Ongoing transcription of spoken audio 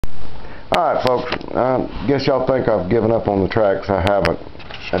Alright folks, I guess y'all think I've given up on the tracks. I haven't.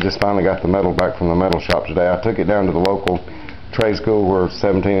 I just finally got the metal back from the metal shop today. I took it down to the local trade school where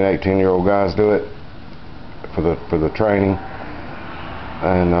 17 and 18-year-old guys do it for the training,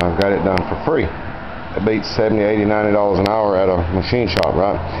 and I got it done for free. It beats $70, $80, $90 an hour at a machine shop,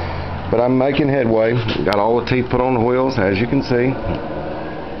 right? But I'm making headway. Got all the teeth put on the wheels, as you can see.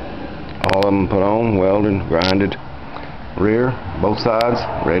 All of them put on, welded, grinded, rear, both sides,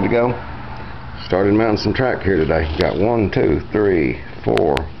 ready to go. Started mounting some track here today. Got 1, 2, 3,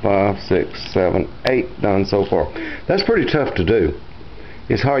 4, 5, 6, 7, 8 done so far. That's pretty tough to do.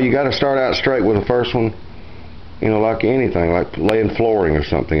 It's hard. You got to start out straight with the first one. You know, like anything, like laying flooring or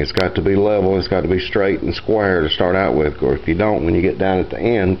something. It's got to be level. It's got to be straight and square to start out with. Or if you don't, when you get down at the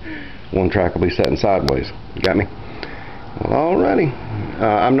end, one track will be setting sideways. Got me? Well, alrighty.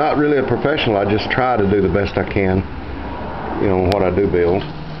 I'm not really a professional. I just try to do the best I can, you know, what I do build.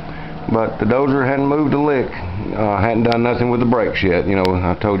 But the Dozer hadn't moved a lick. Hadn't done nothing with the brakes yet. You know,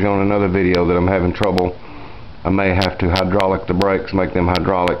 I told you on another video that I'm having trouble. I may have to hydraulic the brakes, make them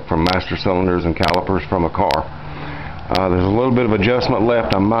hydraulic from master cylinders and calipers from a car. There's a little bit of adjustment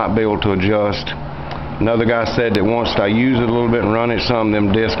left. I might be able to adjust. Another guy said that once I use it a little bit and run it some,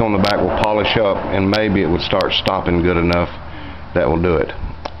 them discs on the back will polish up, and maybe it would start stopping good enough that will do it.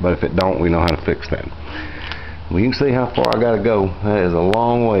 But if it don't, we know how to fix that. Well, you can see how far I got to go. That is a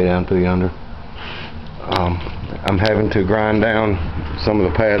long way down through yonder. I'm having to grind down some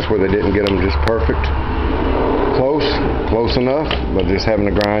of the pads where they didn't get them just perfect. Close enough, but just having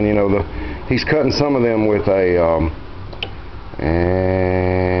to grind. You know, he's cutting some of them with a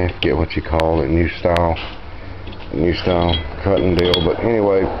I forget what you call it, new style cutting deal. But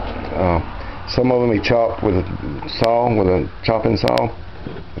anyway, some of them he chopped with a chopping saw,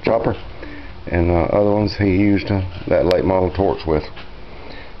 a chopper, and other ones he used that late model torch with.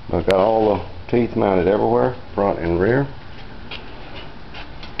 I've got all the teeth mounted everywhere, front and rear,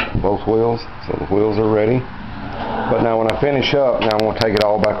 both wheels, so the wheels are ready. But now when I finish up, now I'm going to take it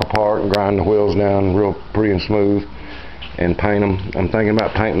all back apart and grind the wheels down real pretty and smooth and paint them. I'm thinking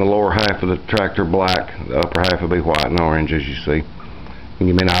about painting the lower half of the tractor black. The upper half will be white and orange, as you see. You can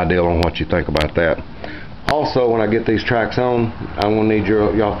give me an idea on what you think about that. Also, when I get these tracks on, I'm going to need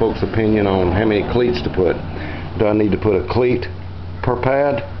y'all folks' opinion on how many cleats to put. Do I need to put a cleat per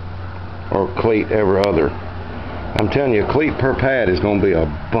pad or a cleat every other? I'm telling you, a cleat per pad is going to be a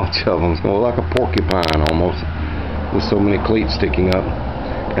bunch of them. It's going to look like a porcupine almost, with so many cleats sticking up.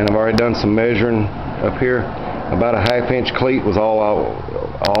 And I've already done some measuring up here. About a 1/2-inch cleat was all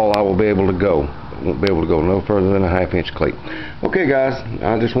I will be able to go. Won't be able to go no further than a 1/2-inch cleat. Okay guys,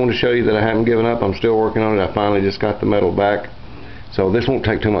 I just wanted to show you that I haven't given up. I'm still working on it. I finally just got the metal back. So this won't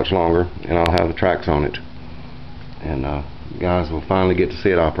take too much longer, and I'll have the tracks on it. And guys, we'll finally get to see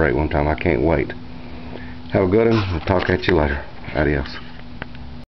it operate one time. I can't wait. Have a good one. I'll talk at you later. Adios.